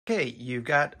Okay, you've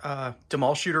got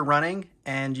DemulShooter running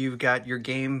and you've got your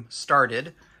game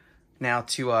started. Now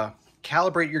to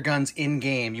calibrate your guns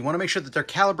in-game, you want to make sure that they're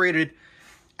calibrated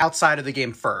outside of the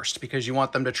game first because you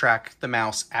want them to track the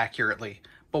mouse accurately.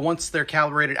 But once they're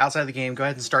calibrated outside of the game, go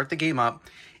ahead and start the game up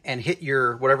and hit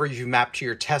your whatever you mapped to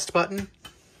your test button.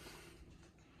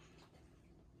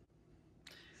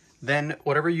 Then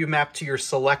whatever you map to your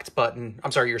select button,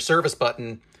 your service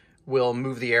button, will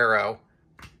move the arrow.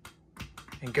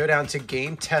 And go down to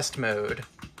game test mode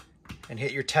and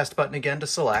hit your test button again to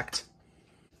select.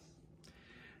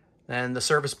 Then the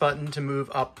service button to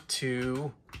move up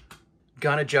to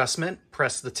gun adjustment,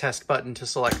 press the test button to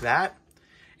select that.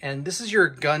 And this is your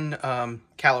gun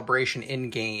calibration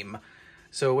in game.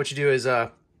 So what you do is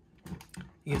you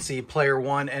can see player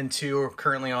 1 and 2 are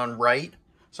currently on right.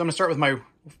 So I'm gonna start with my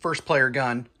first player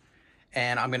gun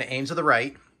and I'm gonna aim to the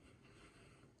right.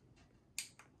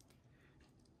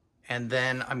 And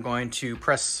then I'm going to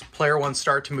press player 1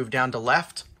 start to move down to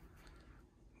left.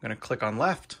 I'm going to click on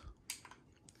left.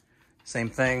 Same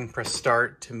thing, press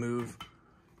start to move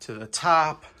to the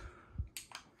top,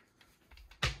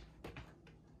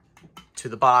 to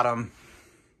the bottom,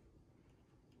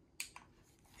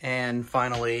 and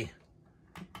finally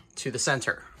to the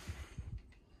center.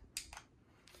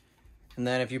 And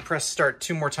then if you press start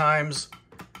 2 more times,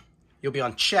 you'll be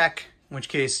on check, in which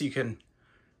case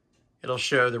it'll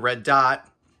show the red dot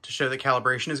to show that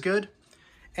calibration is good.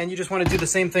 And you just want to do the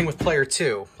same thing with player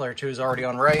 2. Player 2 is already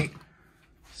on right.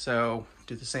 So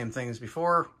do the same thing as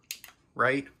before.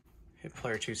 Right. Hit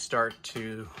player 2 start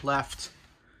to left.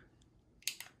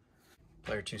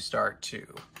 Player 2 start to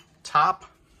top.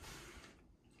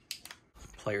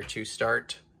 Player 2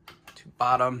 start to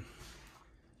bottom.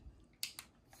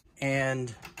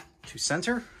 And to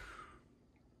center.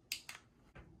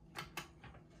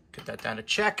 Put that down to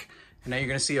check. And now you're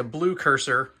going to see a blue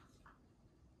cursor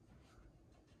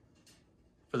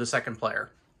for the second player.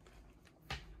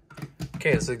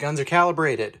 Okay, so the guns are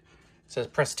calibrated. It says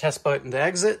press test button to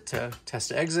exit, to test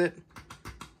to exit.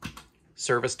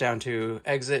 Service down to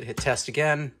exit, hit test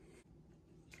again.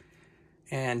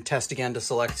 And test again to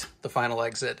select the final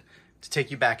exit to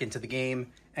take you back into the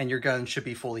game. And your gun should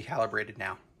be fully calibrated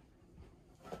now.